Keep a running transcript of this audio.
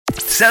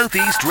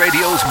Southeast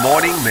Radio's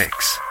morning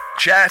mix.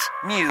 Chat,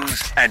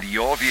 news and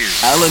your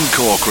views. Alan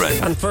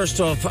Corcoran. And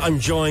first off, I'm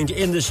joined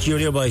in the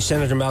studio by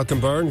Senator Malcolm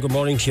Byrne. Good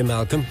morning to you,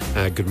 Malcolm.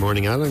 Good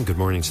morning, Alan. Good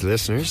morning to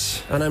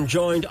listeners. And I'm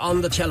joined on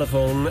the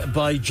telephone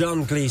by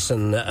John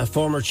Gleeson, a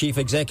former chief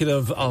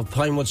executive of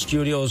Pinewood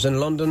Studios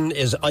in London,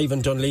 is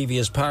Ivan Dunleavy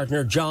his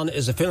partner. John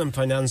is a film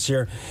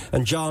financier.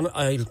 And John,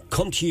 I'll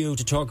come to you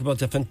to talk about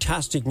the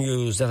fantastic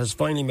news that has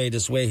finally made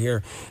its way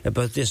here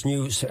about this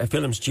new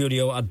film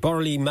studio at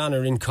Borley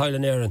Manor in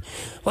Kylenarin.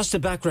 What's the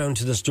background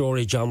to the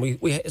story, John?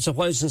 It's a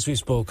while since we've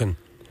spoken.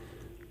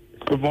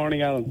 Good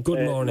morning, Alan.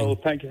 Good morning.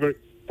 Thank you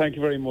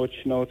very much.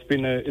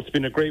 It's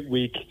been a great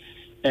week.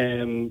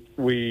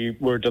 We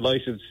were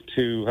delighted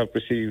to have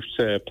received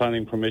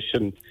planning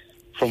permission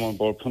from On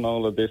Board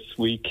Penola this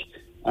week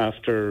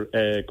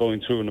after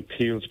going through an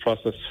appeals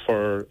process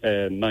for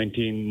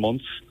 19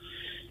 months.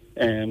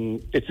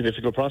 It's a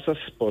difficult process,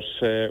 but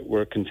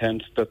we're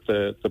content that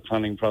the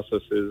planning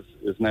process is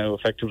now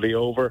effectively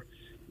over.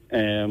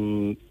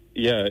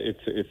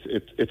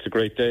 It's a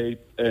great day,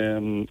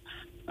 and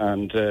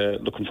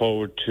looking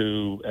forward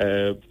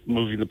to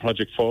moving the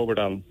project forward,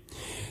 Alan.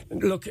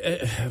 Look,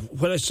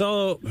 when I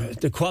saw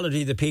the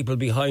quality of the people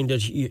behind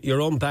it, your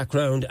own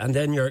background, and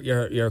then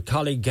your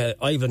colleague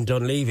Ivan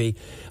Dunleavy,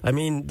 I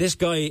mean, this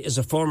guy is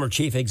a former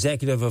chief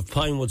executive of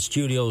Pinewood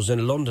Studios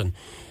in London.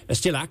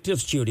 Still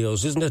active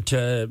studios, isn't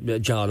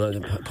it,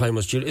 John?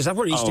 Pinewood Studios. Is that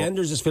where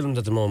EastEnders is filmed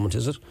at the moment,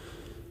 is it?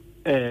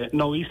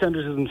 No,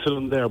 EastEnders isn't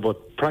filmed there,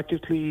 but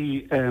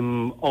practically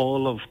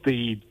all of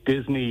the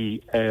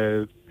Disney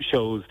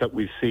shows that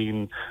we've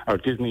seen, or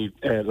Disney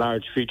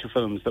large feature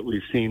films that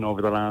we've seen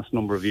over the last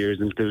number of years,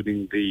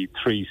 including the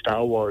 3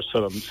 Star Wars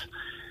films,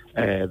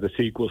 the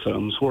sequel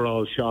films, were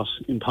all shot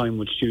in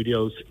Pinewood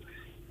Studios.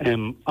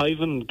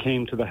 Ivan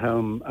came to the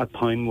helm at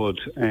Pinewood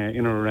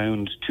in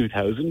around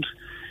 2000.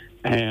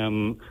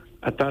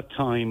 At that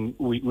time,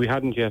 we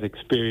hadn't yet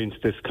experienced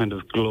this kind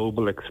of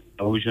global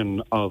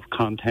explosion of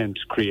content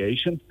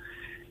creation.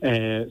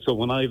 So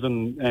when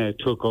Ivan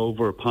took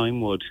over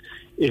Pinewood,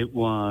 it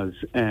was,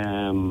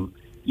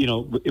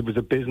 it was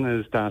a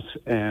business that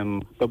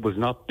was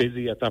not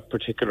busy at that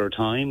particular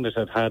time. It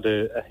had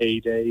a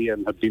heyday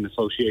and had been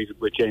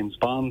associated with James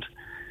Bond.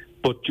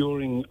 But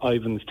during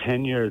Ivan's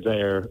tenure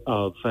there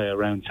of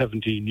around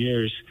 17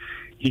 years,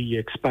 he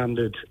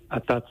expanded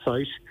at that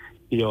site.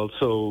 He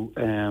also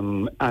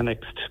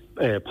annexed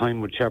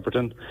Pinewood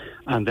Shepperton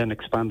and then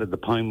expanded the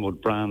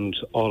Pinewood brand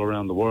all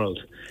around the world,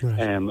 right,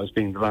 as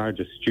being the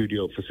largest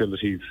studio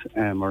facilities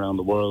around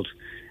the world.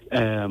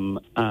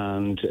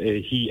 And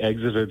he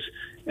exited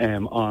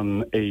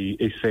on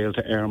a sale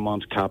to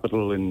Airmont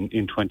Capital in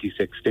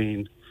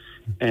 2016.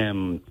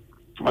 I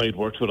had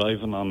worked with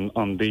Ivan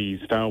on the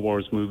Star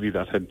Wars movie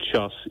that had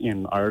shot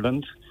in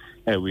Ireland.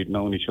 We'd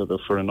known each other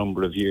for a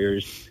number of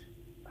years.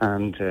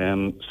 And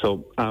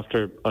so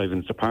after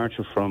Ivan's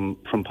departure from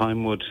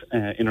Pinewood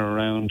in or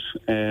around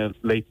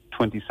late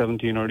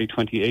 2017, early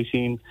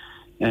 2018,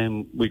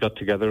 we got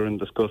together and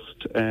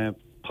discussed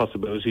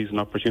possibilities and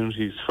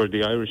opportunities for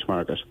the Irish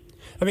market.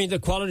 I mean, the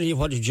quality of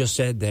what you just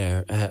said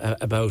there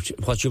about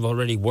what you've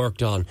already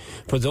worked on,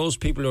 for those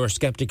people who are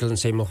sceptical and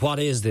saying, well, what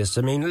is this?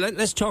 I mean,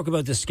 let's talk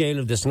about the scale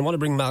of this. And I want to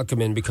bring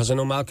Malcolm in because I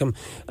know Malcolm,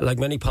 like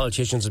many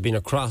politicians, has been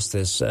across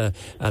this. And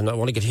I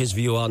want to get his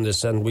view on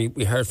this. And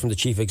we heard from the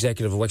Chief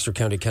Executive of Wexford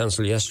County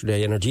Council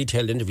yesterday in a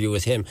detailed interview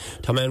with him.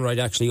 Tom Enright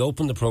actually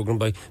opened the programme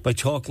by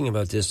talking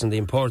about this and the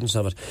importance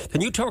of it.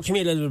 Can you talk to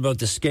me a little bit about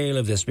the scale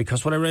of this?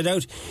 Because what I read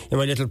out in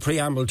my little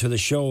preamble to the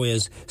show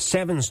is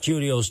 7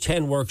 studios,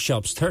 10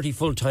 workshops, 30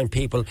 full-time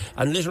people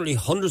and literally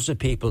hundreds of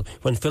people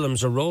when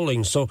films are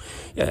rolling. So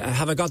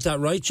have I got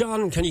that right,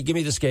 John? Can you give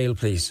me the scale,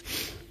 please?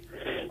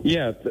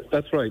 Yeah,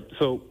 that's right.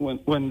 So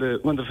when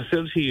the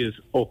facility is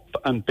up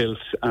and built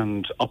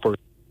and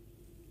operating,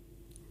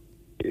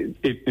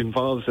 it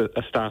involves a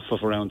staff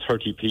of around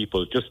 30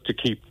 people just to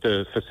keep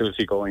the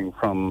facility going,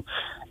 from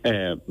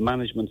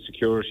management,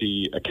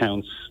 security,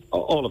 accounts,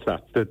 all of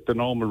that, the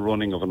normal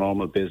running of a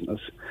normal business.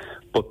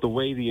 But the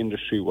way the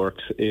industry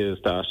works is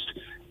that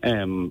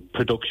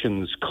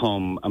productions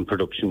come and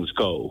productions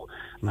go.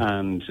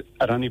 And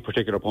at any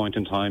particular point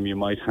in time, you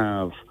might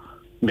have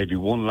maybe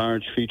one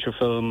large feature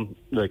film,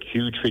 like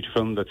huge feature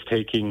film that's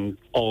taking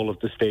all of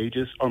the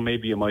stages, or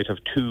maybe you might have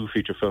 2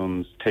 feature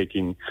films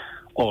taking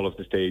all of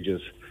the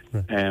stages.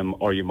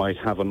 Or you might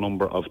have a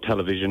number of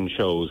television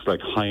shows, like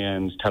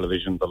high-end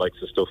television, the likes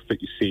of stuff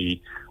that you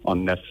see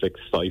on Netflix,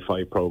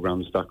 sci-fi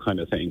programs, that kind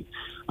of thing.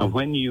 And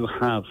when you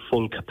have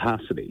full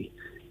capacity,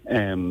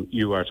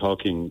 you are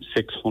talking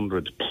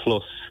 600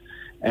 plus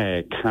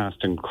cast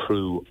and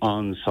crew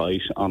on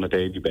site on a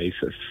daily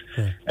basis,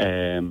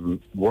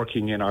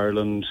 working in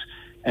Ireland,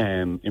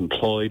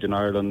 employed in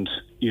Ireland,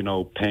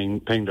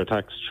 paying their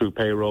tax through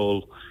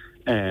payroll,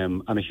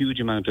 and a huge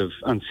amount of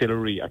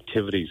ancillary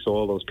activities. So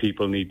all those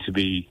people need to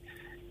be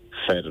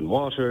fed and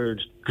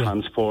watered,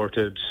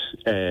 transported,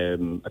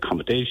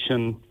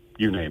 accommodation,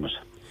 you name it.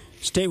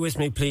 Stay with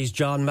me, please,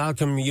 John.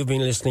 Malcolm, you've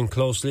been listening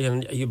closely,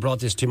 and you brought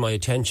this to my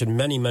attention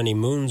many, many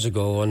moons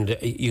ago, and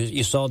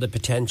you saw the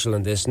potential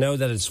in this. Now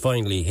that it's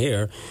finally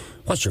here,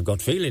 what's your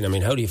gut feeling? I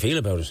mean, how do you feel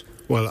about it?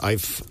 Well,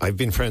 I've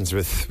been friends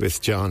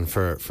with John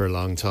for a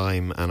long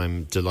time, and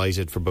I'm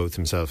delighted for both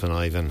himself and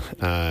Ivan.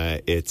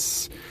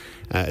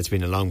 It's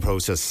been a long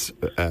process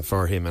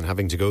for him, and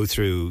having to go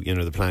through,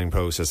 the planning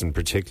process, and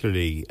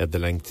particularly at the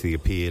length of the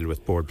appeal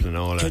with Bord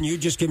Pleanála. Can you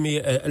just give me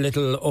a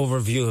little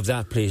overview of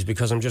that, please?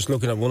 Because I'm just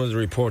looking at one of the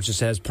reports. It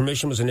says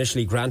permission was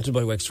initially granted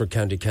by Wexford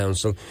County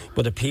Council,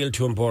 but appealed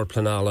to in Bord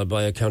Pleanála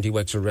by a County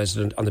Wexford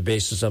resident on the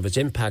basis of its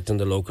impact on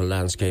the local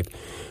landscape.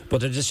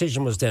 But a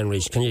decision was then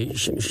reached. Can you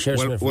share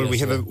some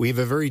information? Well, we have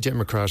a very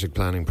democratic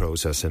planning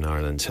process in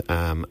Ireland,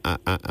 and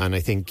I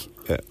think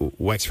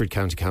Wexford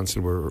County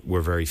Council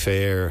were very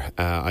fair.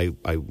 I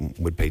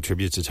would pay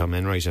tribute to Tom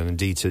Enright and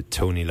indeed to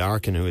Tony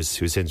Larkin, who has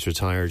since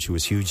retired, who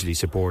was hugely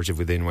supportive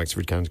within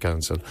Wexford County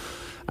Council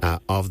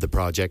of the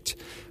project.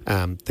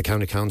 The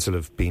County Council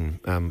have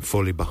been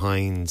fully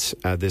behind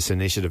this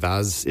initiative,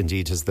 as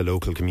indeed has the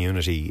local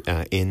community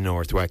in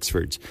North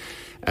Wexford.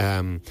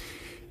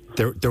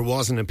 There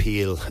was an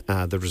appeal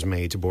that was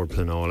made to Bord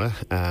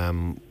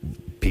Pleanála.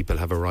 People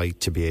have a right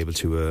to be able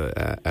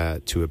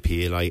to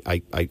appeal.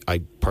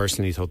 I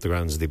personally thought the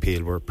grounds of the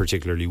appeal were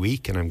particularly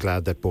weak, and I'm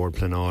glad that Bord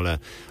Pleanála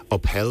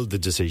upheld the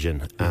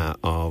decision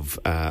of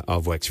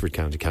Wexford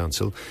County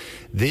Council.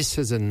 This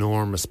has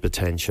enormous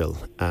potential,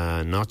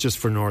 not just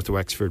for North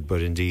Wexford,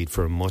 but indeed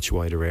for a much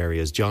wider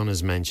area, as John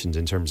has mentioned,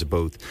 in terms of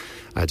both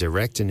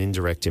direct and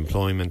indirect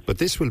employment. But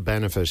this will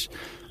benefit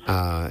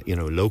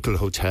local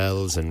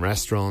hotels and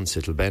restaurants.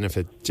 It'll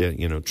benefit,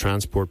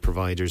 transport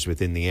providers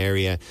within the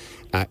area.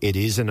 It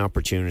is an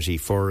opportunity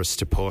for us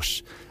to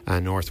put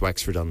North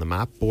Wexford on the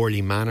map.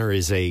 Borley Manor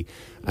is a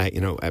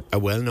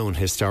well-known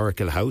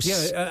historical house.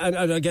 Yeah,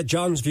 and I get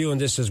John's view on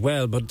this as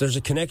well, but there's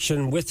a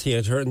connection with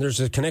theatre, and there's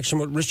a connection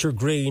with Richard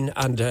Green,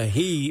 and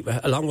he,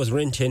 along with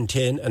Rin Tin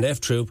Tin and F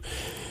Troop,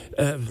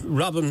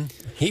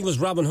 he was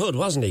Robin Hood,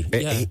 wasn't he?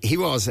 Yeah. He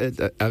was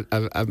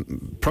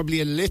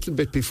probably a little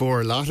bit before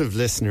a lot of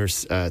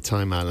listeners'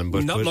 time, Alan.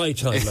 But not my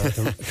time,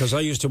 Malcolm, because I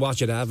used to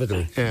watch it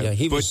avidly.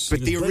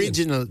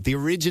 The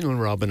original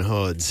Robin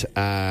Hood,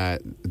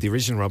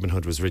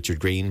 was Richard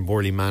Green.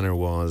 Borley Manor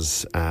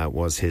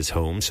was his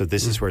home. So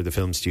this is where the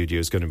film studio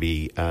is going to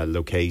be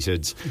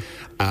located.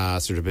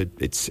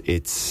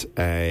 It's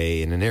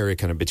in an area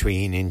kind of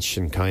between Inch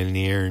and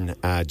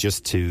Kylenairn,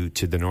 just to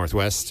the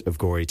northwest of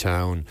Gorey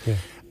Town. Yeah.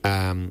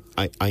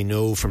 I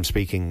know from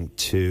speaking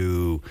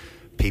to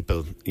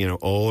people,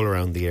 all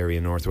around the area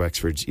in North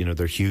Wexford,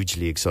 they're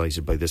hugely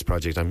excited by this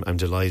project. I'm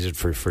delighted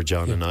for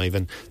John and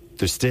Ivan.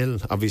 There's still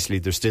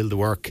the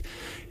work,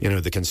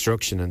 the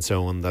construction and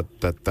so on that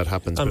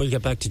happens. And we'll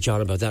get back to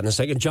John about that in a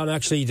second. John,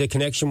 actually, the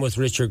connection with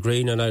Richard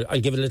Green, and I'll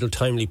give a little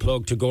timely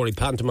plug to Gorey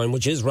Pantomime,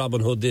 which is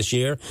Robin Hood this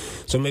year.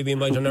 So maybe you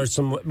might unearth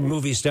some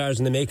movie stars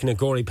in the making of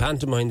Gorey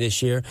Pantomime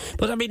this year.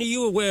 But I mean, are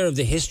you aware of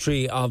the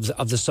history of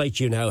the site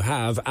you now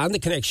have, and the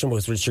connection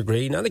with Richard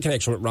Green, and the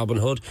connection with Robin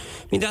Hood?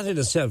 I mean, that in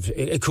itself,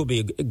 it could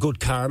be a good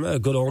karma, a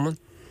good omen.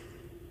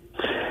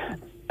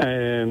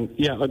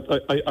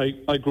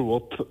 I grew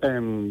up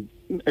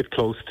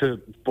close to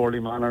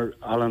Borley Manor,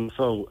 Alan.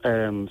 So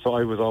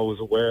I was always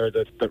aware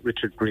that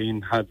Richard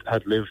Green had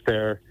lived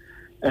there.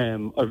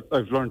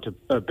 I've learned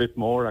a bit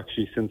more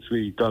actually since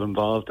we got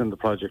involved in the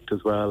project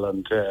as well.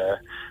 And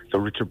so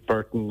Richard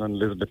Burton and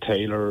Elizabeth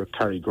Taylor,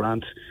 Cary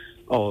Grant,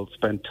 all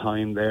spent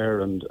time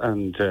there and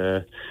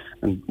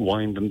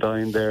wined and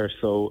dined there.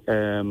 So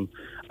I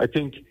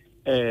think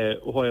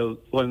while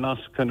not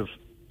kind of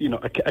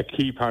a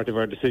key part of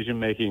our decision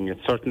making,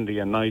 it's certainly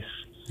a nice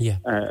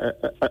have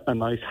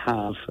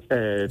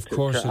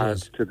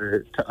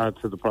to add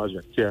to the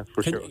project. Yeah,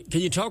 sure.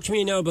 Can you talk to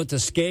me now about the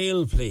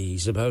scale,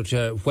 please? About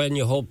when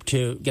you hope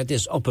to get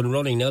this up and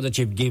running? Now that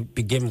you've been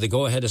given the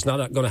go ahead, it's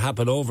not going to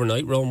happen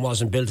overnight. Rome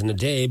wasn't built in a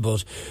day.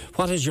 But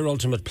what is your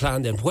ultimate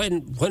plan then?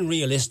 When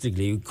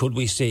realistically could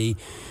we see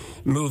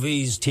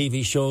movies,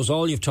 TV shows,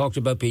 all you've talked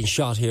about being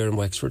shot here in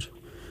Wexford?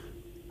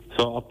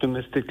 So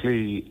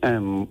optimistically,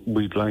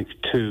 we'd like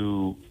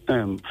to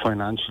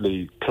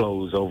financially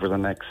close over the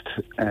next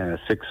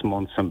 6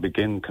 months and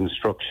begin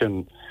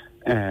construction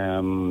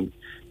in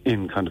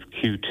kind of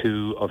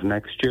Q2 of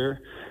next year.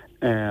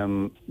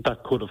 That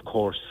could, of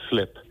course,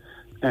 slip.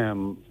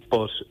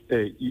 But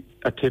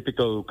a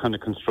typical kind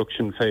of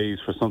construction phase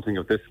for something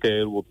of this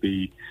scale would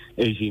be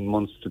 18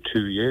 months to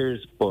 2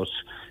 years. But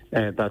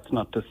that's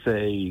not to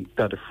say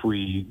that if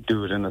we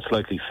do it in a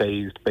slightly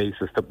phased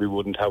basis that we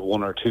wouldn't have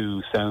one or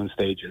two sound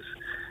stages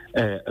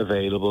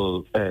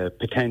available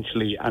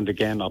potentially, and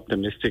again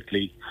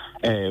optimistically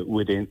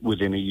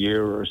within a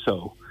year or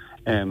so.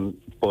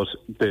 But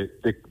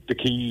the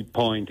key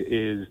point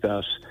is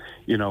that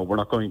we're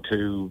not going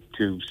to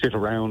sit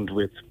around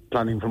with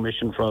planning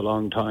permission for a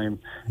long time.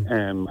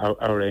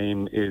 Our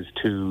aim is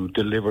to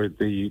deliver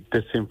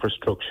this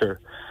infrastructure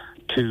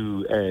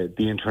to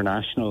the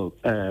international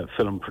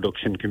film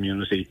production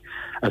community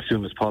as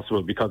soon as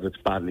possible, because it's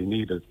badly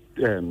needed.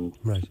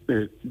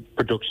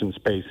 production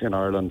space in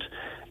Ireland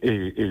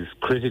is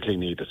critically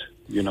needed,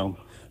 you know.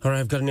 All right,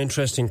 I've got an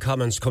interesting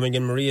comments coming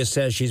in. Maria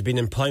says she's been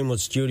in Pinewood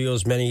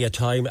Studios many a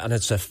time, and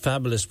it's a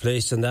fabulous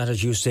place, and that,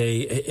 as you say,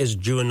 is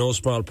due in no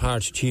small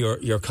part to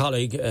your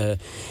colleague.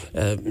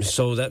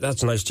 So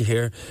that's nice to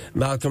hear.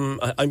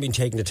 Malcolm, I'm being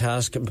taken to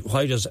task.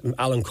 Why does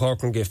Alan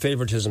Corcoran give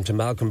favouritism to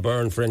Malcolm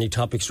Byrne for any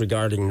topics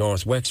regarding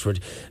North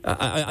Wexford?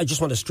 I just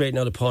want to straighten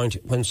out a point.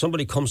 When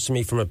somebody comes to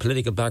me from a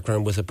political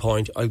background with a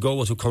point, I'll go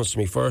with who comes to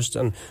me first,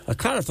 and I'll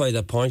clarify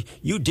that point.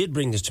 You did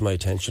bring this to my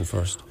attention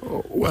first.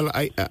 Well,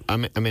 I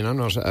mean, I'm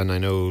not. And I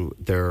know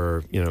there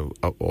are,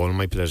 all of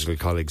my political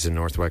colleagues in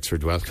North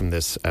Wexford welcome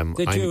this.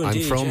 They do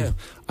indeed, yeah.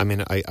 I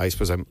mean, I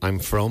suppose I'm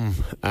from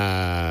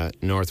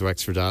North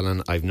Wexford,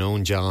 Alan. I've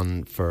known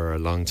John for a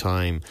long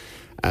time.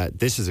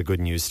 This is a good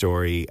news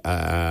story.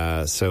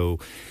 So,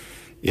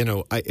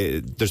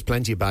 there's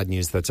plenty of bad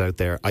news that's out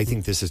there. I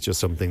think this is just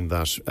something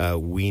that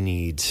we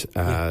need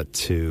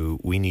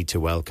to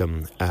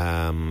welcome.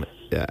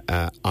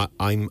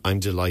 I'm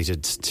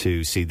delighted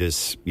to see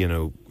this,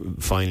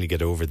 finally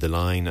get over the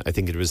line. I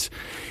think it was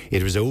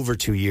over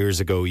 2 years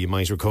ago. You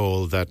might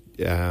recall that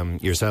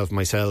yourself,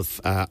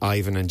 myself,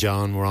 Ivan, and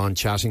John were on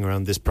chatting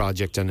around this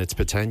project and its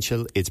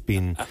potential. It's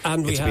been a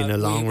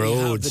long road.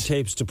 We have the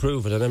tapes to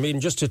prove it. And I mean,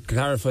 just to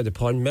clarify the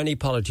point, many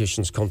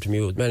politicians come to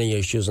me with many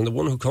issues, and the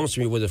one who comes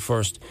to me with it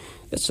first,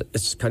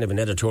 it's kind of an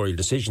editorial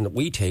decision that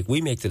we take.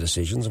 We make the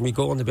decisions and we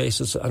go on the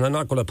basis, and I'm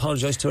not going to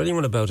apologise to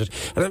anyone about it.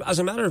 And as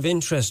a matter of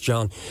interest,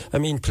 John, I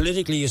mean,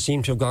 politically you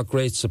seem to have got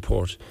great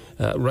support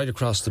right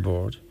across the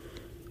board.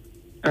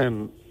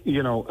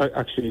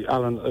 Actually,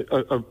 Alan,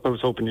 I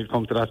was hoping you'd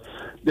come to that.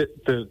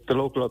 The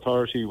local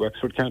authority,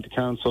 Wexford County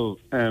Council,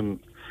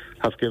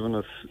 have given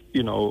us,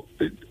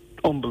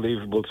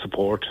 unbelievable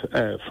support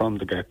from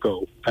the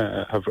get-go.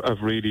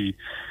 Have really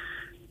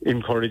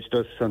encouraged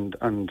us and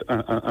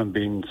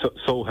been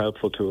so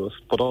helpful to us.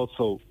 But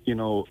also,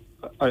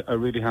 I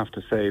really have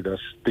to say that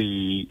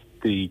the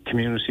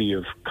community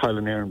of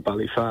Kylenair and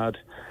Ballyfad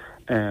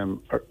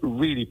are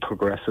really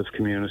progressive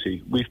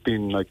community. We've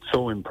been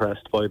so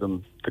impressed by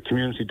them. The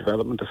Community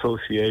Development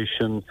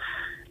Association,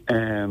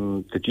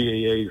 the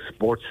GAA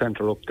Sports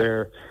Centre up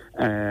there,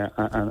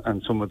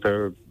 and some of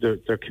their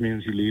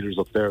community leaders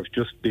up there have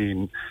just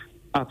been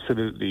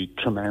absolutely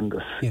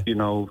tremendous,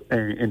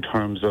 in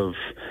terms of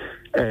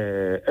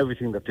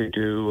everything that they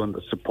do and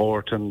the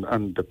support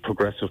and the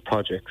progressive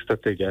projects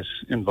that they get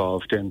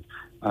involved in.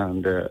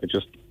 And I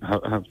just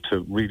have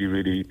to really,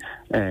 really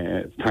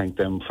thank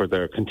them for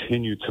their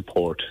continued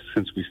support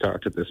since we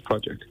started this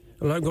project.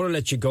 Well, I'm going to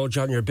let you go,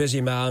 John. You're a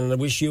busy man, and I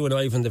wish you and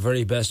Ivan the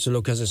very best.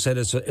 Look, as I said,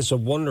 it's a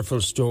wonderful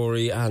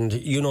story, and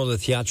the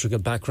theatrical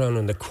background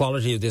and the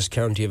quality of this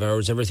county of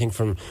ours, everything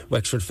from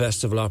Wexford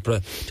Festival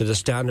Opera to the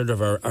standard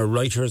of our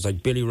writers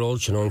like Billy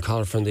Roach and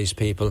Colfer and these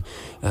people,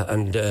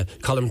 and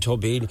Colm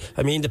Tóibín.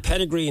 I mean, the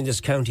pedigree in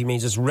this county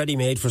means it's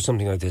ready-made for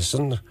something like this,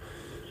 isn't it?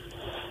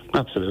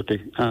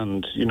 Absolutely,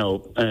 and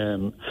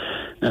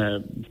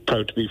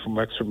proud to be from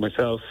Wexford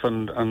myself,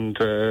 and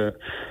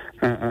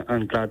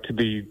glad to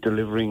be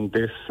delivering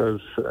this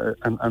as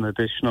an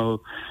additional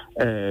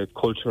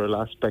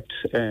cultural aspect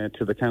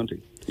to the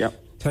county. Yeah.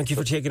 Thank you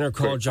for taking our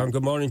call, John.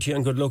 Good morning to you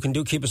and good luck, and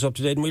do keep us up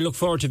to date. And we look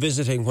forward to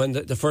visiting when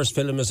the first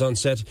film is on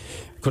set.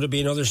 Could it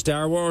be another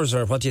Star Wars,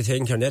 or what do you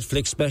think? Or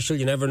Netflix special?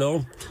 You never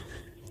know.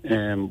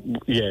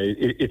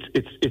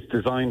 It's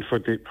designed for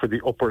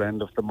the upper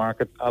end of the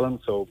market, Alan.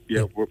 So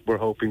we're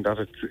hoping that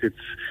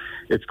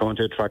it's going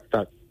to attract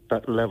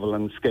that level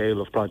and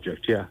scale of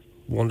project. Yeah.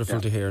 Wonderful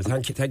to hear.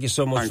 Thank you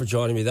so much for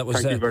joining me. That was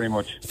thank you very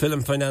much.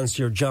 Film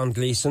financier John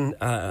Gleeson,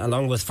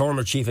 along with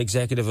former chief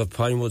executive of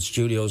Pinewood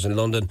Studios in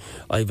London,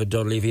 Ivan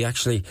Dunleavy.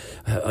 Actually,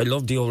 I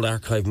love the old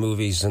archive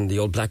movies and the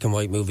old black and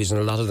white movies, and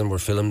a lot of them were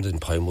filmed in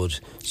Pinewood.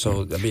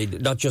 So I mean,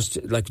 not just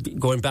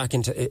going back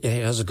into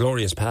it has a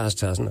glorious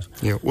past, hasn't it?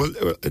 Yeah. Well,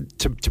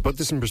 to put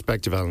this in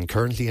perspective, Alan,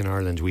 currently in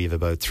Ireland we have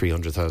about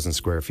 300,000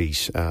 square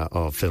feet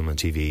of film and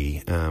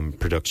TV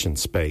production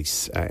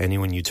space.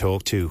 Anyone you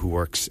talk to who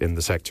works in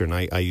the sector, and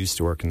I used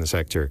to work in the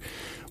sector,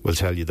 will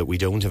tell you that we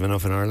don't have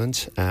enough in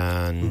Ireland,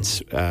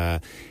 and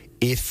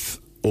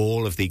if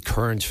all of the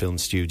current film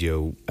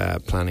studio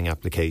planning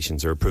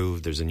applications are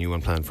approved, there's a new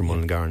one planned for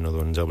Mullingar, another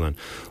one in Dublin,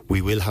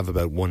 we will have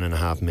about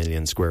 1.5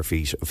 million square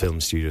feet of film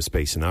studio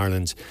space in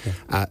Ireland.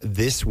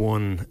 This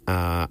one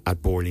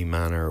at Borley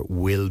Manor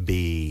will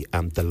be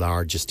the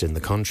largest in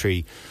the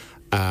country.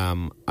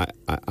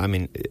 I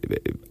mean,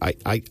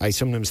 I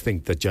sometimes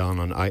think that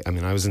John,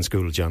 I was in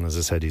school with John, as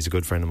I said, he's a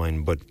good friend of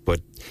mine,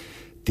 but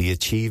the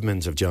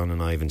achievement of John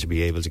and Ivan to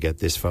be able to get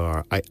this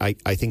far,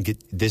 I think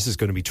this is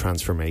going to be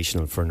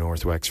transformational for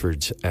North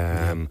Wexford.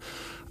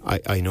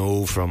 I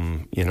know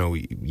from,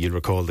 you'll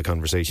recall the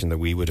conversation that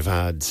we would have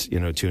had,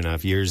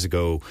 2.5 years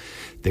ago.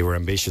 They were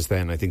ambitious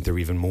then. I think they're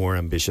even more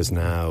ambitious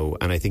now.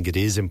 And I think it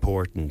is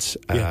important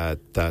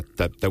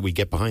that we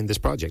get behind this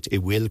project. It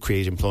will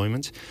create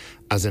employment.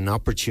 as an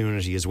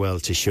opportunity as well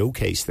to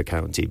showcase the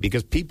county,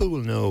 because people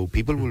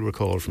will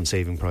recall from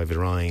Saving Private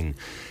Ryan,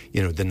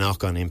 you know, the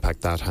knock-on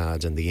impact that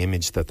had and the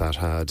image that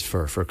had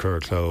for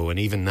Curracloe. And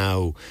even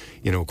now,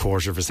 you know, a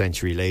quarter of a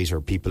century later,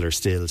 people are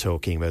still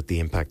talking about the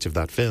impact of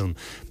that film.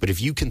 But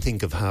if you can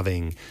think of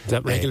having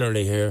that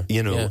regularly here,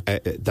 you know,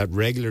 that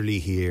regularly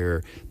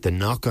here, the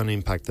knock-on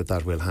impact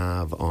that will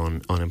have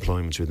on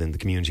employment within the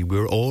community,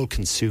 we're all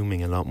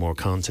consuming a lot more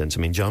content.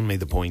 I mean, John made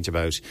the point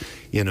about,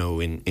 you know,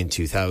 in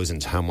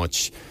 2000, how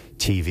much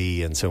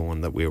TV and so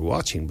on that we're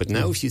watching. But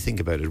now if you think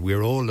about it,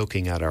 we're all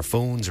looking at our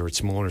phones or at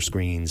smaller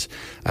screens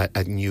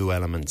at new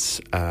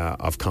elements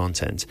of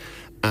content.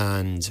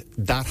 And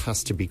that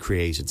has to be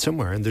created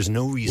somewhere. And there's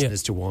no reason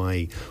as to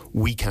why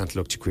we can't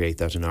look to create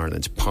that in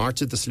Ireland.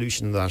 Part of the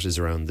solution of that is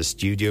around the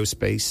studio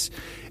space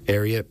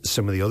area.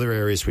 Some of the other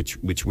areas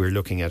which we're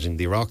looking at in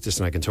the Oireachtas,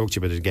 and I can talk to you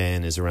about it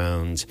again, is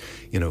around,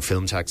 you know,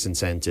 film tax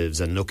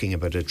incentives and looking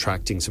about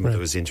attracting some of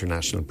those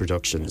international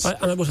productions. And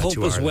I would hope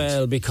as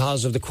well,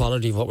 because of the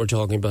quality of what we're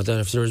talking about, that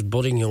if there's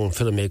budding young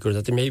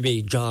filmmakers, that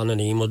maybe John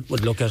and Ian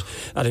would look at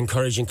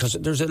encouraging, because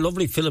there's a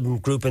lovely film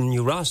group in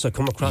New Ross. I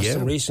come across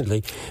them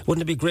recently.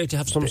 Wouldn't it be great to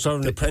have some sort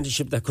of an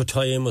apprenticeship that could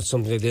tie in with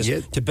something like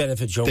this to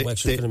benefit young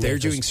Wexford filmmakers? They're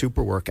doing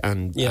super work,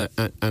 and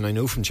I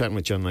know from chatting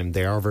with John,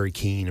 they are very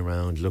keen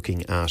around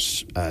looking at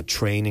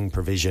training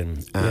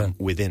provision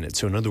within it.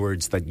 So in other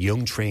words, that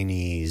young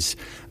trainees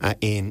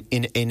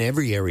in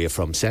every area,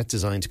 from set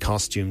design to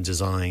costume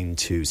design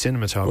to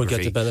cinematography, will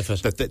get the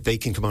benefit. That they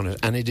can come on it.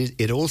 And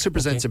it also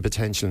presents a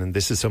potential, and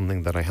this is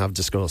something that I have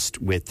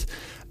discussed with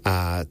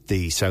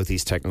the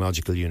Southeast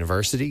Technological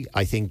University.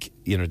 I think,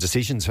 you know,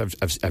 decisions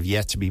have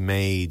yet to be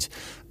made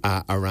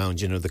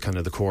around, you know, the kind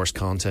of the course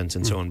content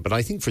and so on. But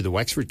I think for the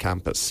Wexford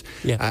campus,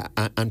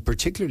 and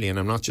particularly, and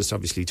I'm not just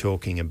obviously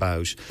talking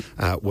about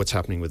what's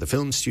happening with the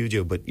film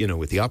studio, but, you know,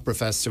 with the Opera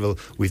Festival,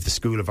 with the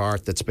School of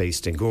Art that's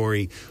based in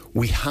Gorey,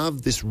 we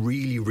have this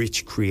really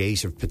rich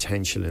creative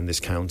potential in this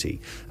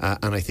county.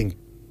 And I think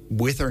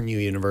with our new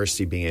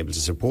university being able to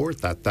support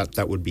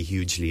that would be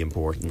hugely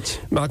important.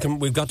 Malcolm,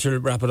 we've got to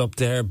wrap it up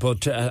there,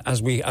 but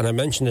and I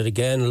mentioned it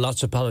again,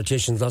 lots of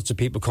politicians, lots of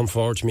people come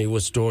forward to me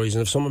with stories,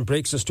 and if someone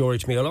breaks a story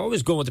to me, I'll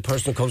always go with the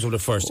person who comes with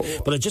it first.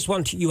 But I just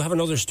want you have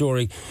another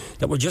story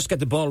that will just get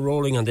the ball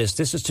rolling on this.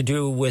 This is to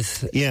do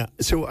with... Yeah,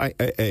 so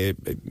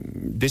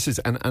this is,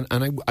 and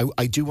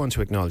I do want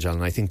to acknowledge,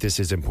 Alan, I think this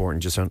is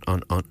important just on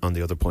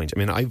the other point. I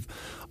mean,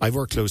 I've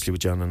worked closely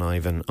with John and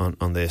Ivan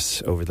on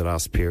this over the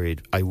last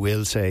period. I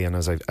will say, and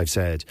as I've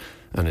said,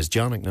 and as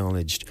John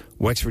acknowledged,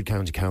 Wexford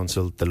County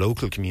Council, the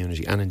local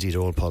community, and indeed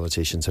all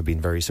politicians have been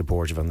very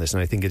supportive on this.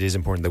 And I think it is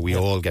important that we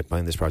all get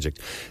behind this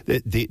project.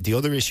 The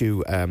other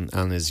issue,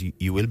 Alan, is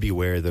you will be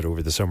aware that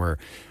over the summer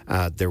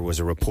there was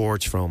a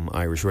report from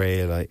Irish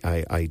Rail.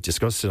 I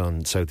discussed it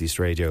on Southeast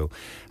Radio,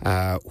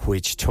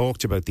 which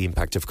talked about the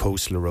impact of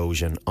coastal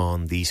erosion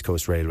on the East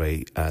Coast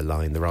Railway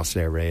line, the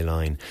Rosslare Rail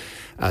line.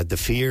 The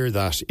fear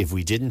that if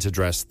we didn't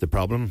address the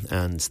problem,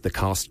 and the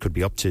cost could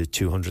be up to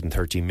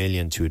 230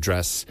 million to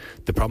address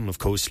the problem of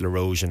coastal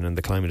erosion and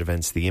the climate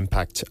events, the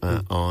impact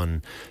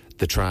on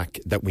the track,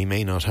 that we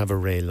may not have a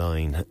rail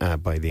line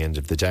by the end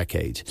of the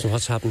decade. So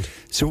what's happened?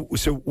 So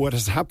what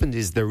has happened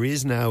is there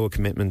is now a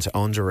commitment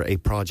under a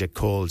project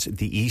called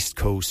the East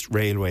Coast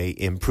Railway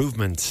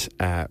Improvement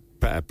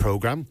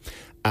Programme.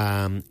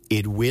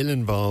 It will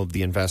involve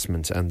the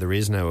investment, and there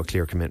is now a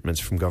clear commitment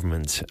from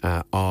government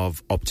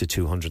of up to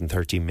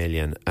 230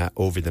 million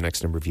over the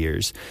next number of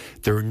years.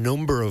 There are a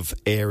number of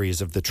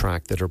areas of the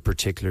track that are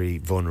particularly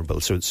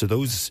vulnerable. So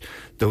those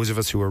of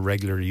us who are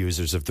regular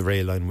users of the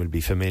rail line will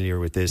be familiar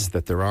with this,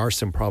 that there are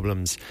some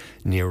problems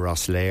near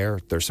Rosslare,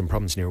 there's some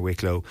problems near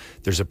Wicklow,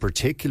 there's a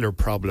particular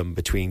problem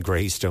between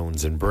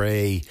Greystones and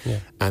Bray,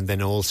 and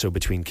then also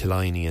between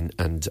Killiney and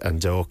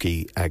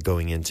Dalkey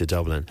going into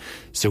Dublin.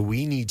 So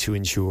we need to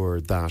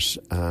ensure that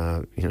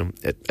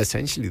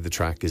essentially the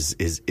track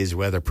is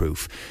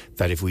weatherproof,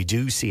 that if we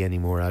do see any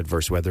more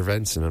adverse weather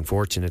events, and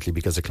unfortunately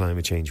because of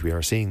climate change we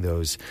are seeing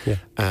those,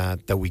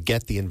 that we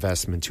get the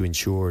investment to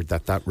ensure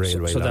that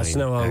railway line that's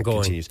now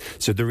ongoing. Continues.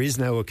 So there is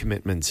now a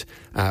commitment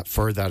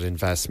for that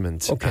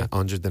investment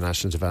under the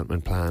National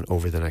Development Plan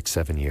over the next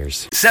 7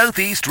 years.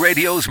 Southeast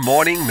Radio's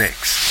Morning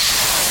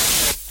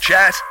Mix.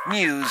 Chat,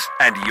 news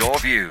and your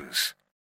views.